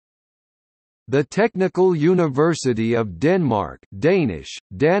The Technical University of Denmark Danish,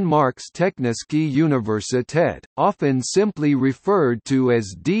 Danmarks Tekniske Universitet, often simply referred to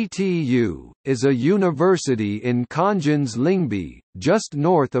as DTU, is a university in Kongens Lyngby, just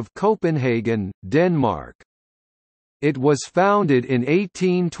north of Copenhagen, Denmark. It was founded in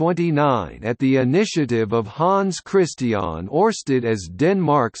 1829 at the initiative of Hans Christian Ørsted as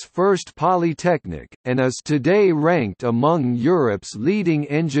Denmark's first polytechnic, and is today ranked among Europe's leading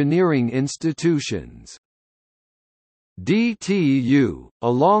engineering institutions. DTU,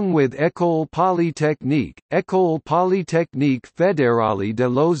 along with École Polytechnique, École Polytechnique Fédérale de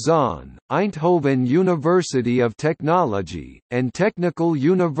Lausanne, Eindhoven University of Technology, and Technical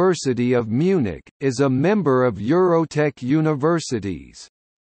University of Munich, is a member of Eurotech Universities.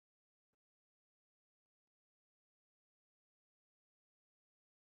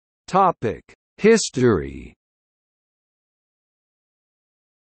 History.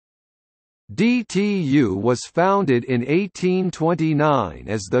 DTU was founded in 1829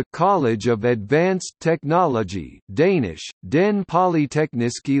 as the College of Advanced Technology Danish, Den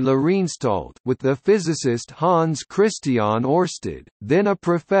Polytekniske Læreanstalt, with the physicist Hans Christian Ørsted, then a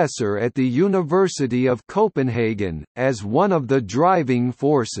professor at the University of Copenhagen, as one of the driving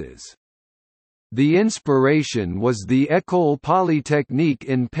forces. The inspiration was the École Polytechnique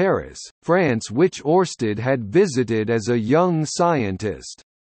in Paris, France, which Ørsted had visited as a young scientist.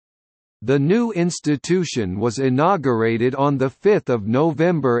 The new institution was inaugurated on 5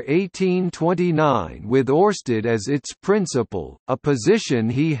 November 1829 with Ørsted as its principal, a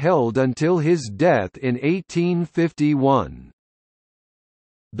position he held until his death in 1851.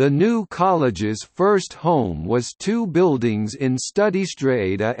 The new college's first home was two buildings in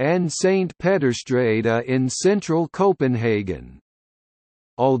Studiestrade and St. Peterstrade in central Copenhagen.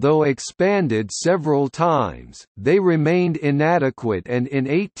 Although expanded several times, they remained inadequate, and in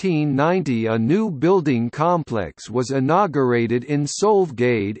 1890 a new building complex was inaugurated in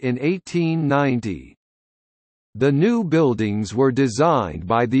Solvgade in 1890. The new buildings were designed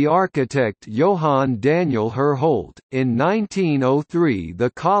by the architect Johan Daniel Herholt. In 1903, the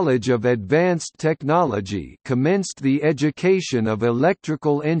College of Advanced Technology commenced the education of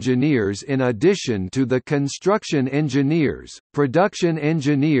electrical engineers in addition to the construction engineers, production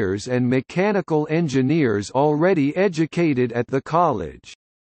engineers, and mechanical engineers already educated at the college.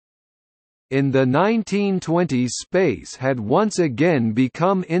 In the 1920s, space had once again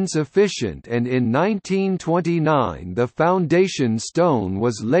become insufficient, and in 1929 the foundation stone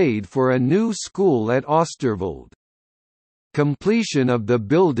was laid for a new school at Oostervold. Completion of the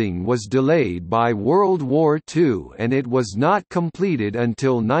building was delayed by World War II, and it was not completed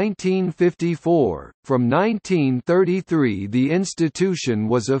until 1954. From 1933, the institution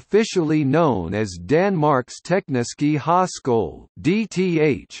was officially known as Danmarks Tekniske Højskole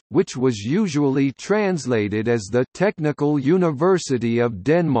 (DTH), which was usually translated as the Technical University of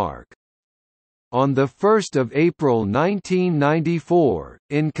Denmark. On 1 April 1994,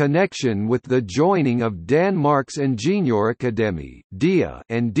 in connection with the joining of Danmarks Ingeniørakademi (DIA)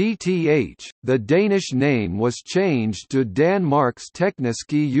 and DTH, the Danish name was changed to Danmarks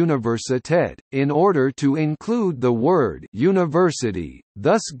Tekniske Universitet, in order to include the word university,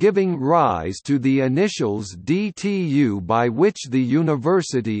 thus giving rise to the initials DTU, by which the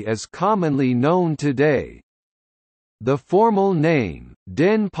university is commonly known today. The formal name,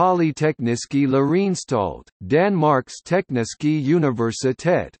 Den Polytekniske Læreanstalt, Danmarks Tekniske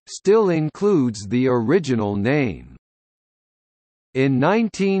Universitet, still includes the original name. In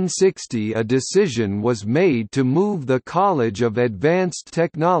 1960, a decision was made to move the College of Advanced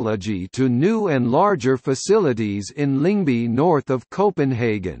Technology to new and larger facilities in Lyngby north of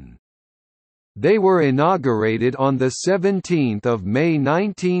Copenhagen. They were inaugurated on 17 May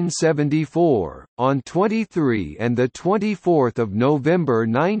 1974. On 23 and 24 November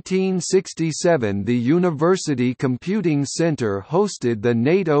 1967, the University Computing Center hosted the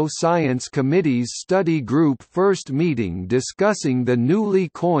NATO Science Committee's study group first meeting discussing the newly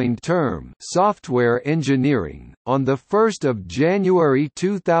coined term software engineering. On 1 January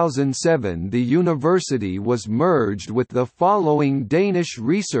 2007, the university was merged with the following Danish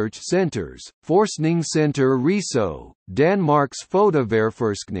research centers: Forskningscenter Riso, Danmarks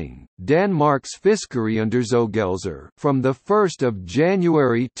Fotoverforskning, Danmarks Fiskeriundersøgelser. From 1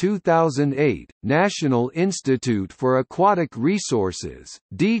 January 2008, National Institute for Aquatic Resources,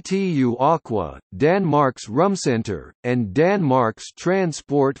 DTU Aqua, Danmarks Rumcenter, and Danmarks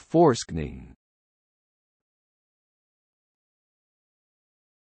Transport Forskning.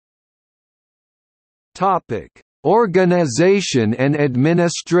 Organization and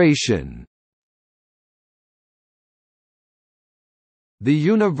administration. The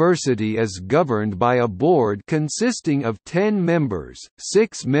university is governed by a board consisting of 10 members.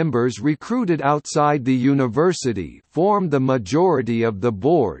 6 members recruited outside the university form the majority of the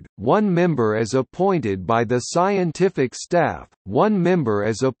board, 1 member is appointed by the scientific staff, 1 member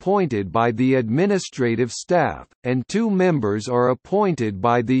is appointed by the administrative staff, and 2 members are appointed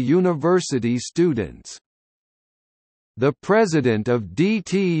by the university students. The president of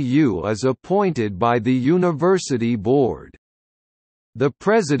DTU is appointed by the university board. The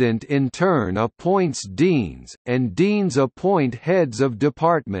president in turn appoints deans, and deans appoint heads of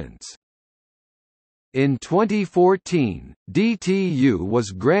departments. In 2014, DTU was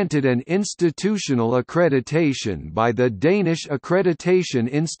granted an institutional accreditation by the Danish Accreditation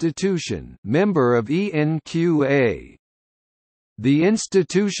Institution, member of ENQA. The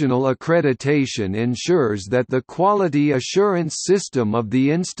institutional accreditation ensures that the quality assurance system of the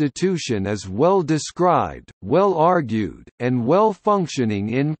institution is well described, well argued, and well functioning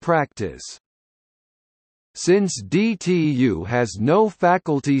in practice. Since DTU has no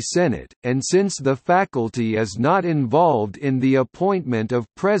faculty senate, and since the faculty is not involved in the appointment of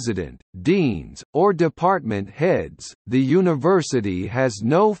president, deans, or department heads, the university has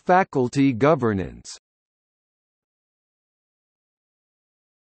no faculty governance.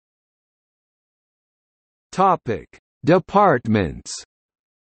 Topic: Departments.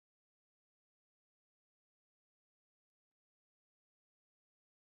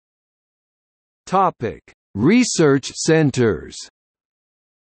 Topic: Research centers.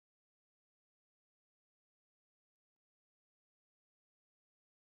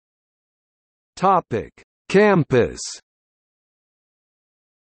 Topic: Campus.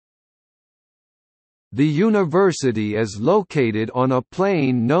 The university is located on a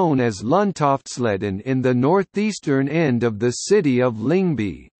plain known as Lundtoftsletten in the northeastern end of the city of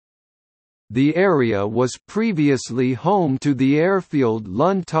Lyngby. The area was previously home to the airfield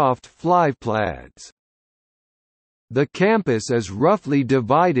Lundtoft Flyplads. The campus is roughly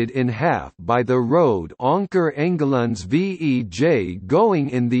divided in half by the road Anker Engelunds Vej going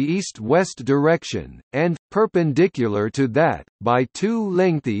in the east-west direction, and, perpendicular to that, by 2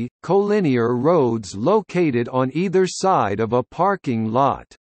 lengthy, collinear roads located on either side of a parking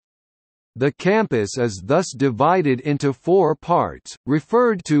lot. The campus is thus divided into 4 parts,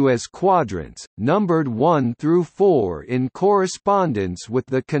 referred to as quadrants, numbered 1 through 4 in correspondence with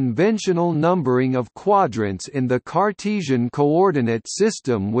the conventional numbering of quadrants in the Cartesian coordinate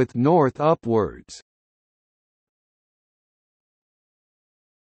system with north upwards.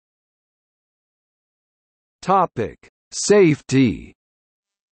 Topic: Safety.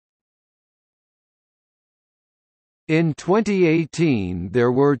 In 2018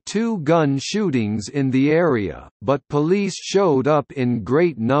 there were 2 gun shootings in the area, but police showed up in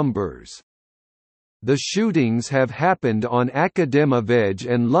great numbers. The shootings have happened on Akademivej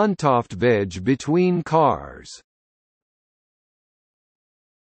and Lundtoftvej between cars.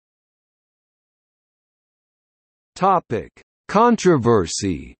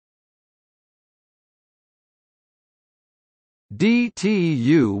 Controversy.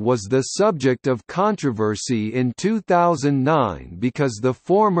 DTU was the subject of controversy in 2009 because the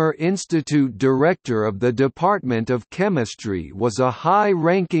former institute director of the Department of Chemistry was a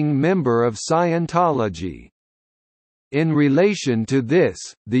high-ranking member of Scientology. In relation to this,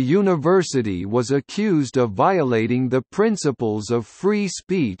 the university was accused of violating the principles of free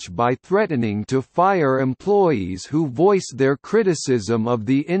speech by threatening to fire employees who voiced their criticism of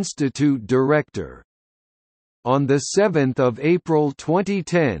the institute director. On 7 April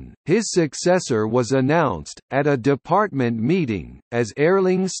 2010, his successor was announced, at a department meeting, as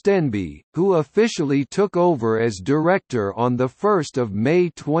Erling Stenby, who officially took over as director on 1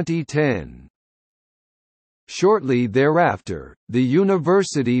 May 2010. Shortly thereafter, the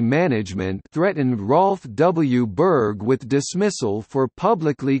university management threatened Rolf W. Berg with dismissal for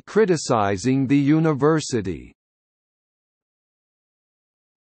publicly criticizing the university.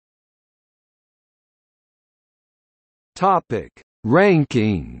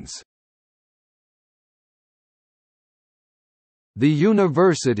 Rankings. The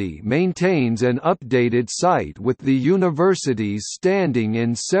university maintains an updated site with the university's standing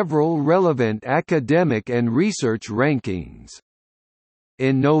in several relevant academic and research rankings.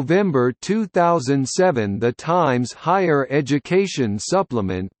 In November 2007, the Times Higher Education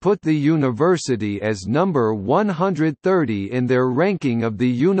Supplement put the university as number 130 in their ranking of the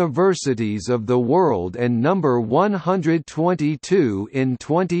universities of the world and number 122 in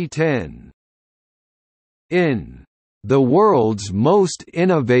 2010. In the world's most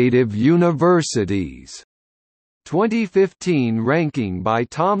innovative universities, 2015 ranking by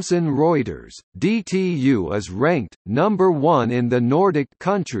Thomson Reuters, DTU is ranked number 1 in the Nordic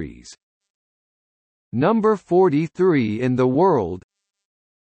countries, number 43 in the world.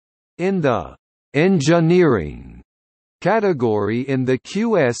 In the engineering category in the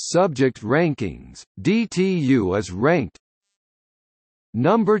QS subject rankings, DTU is ranked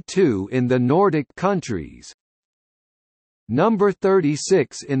number 2 in the Nordic countries, number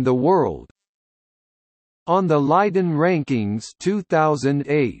 36 in the world. On the Leiden Rankings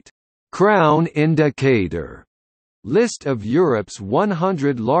 2008 Crown Indicator list of Europe's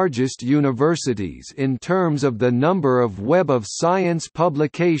 100 largest universities in terms of the number of Web of Science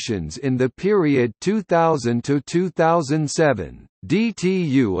publications in the period 2000 to 2007,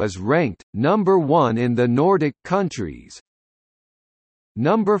 DTU is ranked number 1 in the Nordic countries,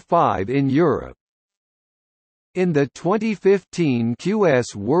 number 5 in Europe. In the 2015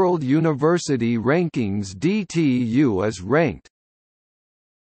 QS World University Rankings, DTU is ranked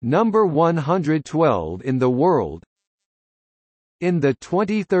number 112 in the world. In the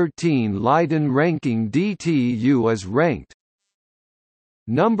 2013 Leiden ranking, DTU is ranked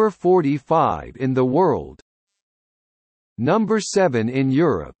number 45 in the world, number 7 in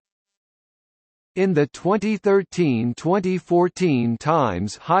Europe. In the 2013-2014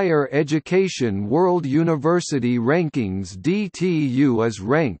 Times Higher Education World University Rankings, DTU is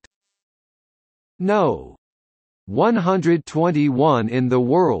ranked No. 121 in the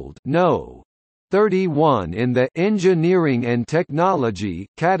world, No. 31 in the Engineering and Technology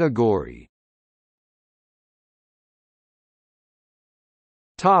category.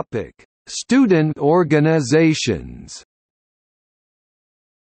 Topic: Student organizations.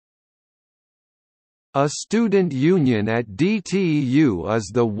 A student union at DTU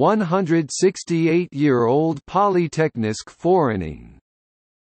is the 168-year-old Polyteknisk Forening.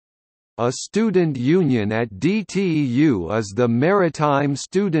 A student union at DTU is the Maritime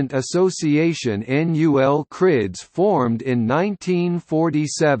Student Association NUL CRIDS, formed in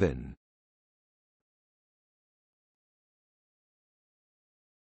 1947.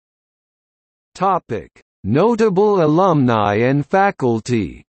 Notable alumni and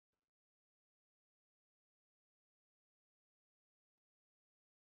faculty.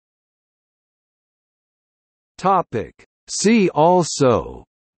 See also: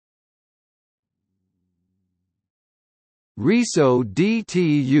 RISO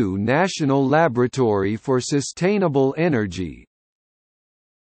DTU National Laboratory for Sustainable Energy.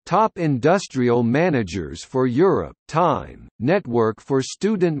 Top Industrial Managers for Europe Time, Network for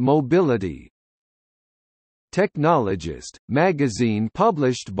Student Mobility. Technologist, magazine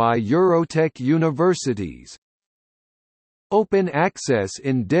published by Eurotech Universities. Open access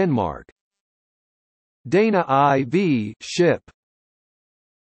in Denmark. Dana IV ship.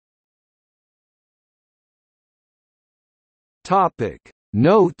 Topic: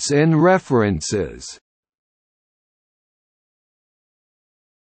 Notes and references.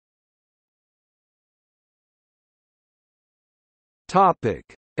 Topic: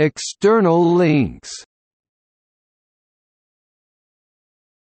 External links.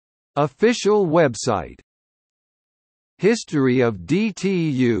 Official website. History of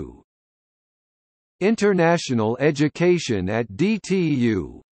DTU. International education at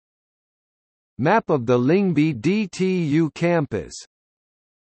DTU. Map of the Lyngby DTU campus.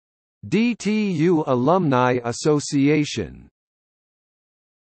 DTU Alumni Association.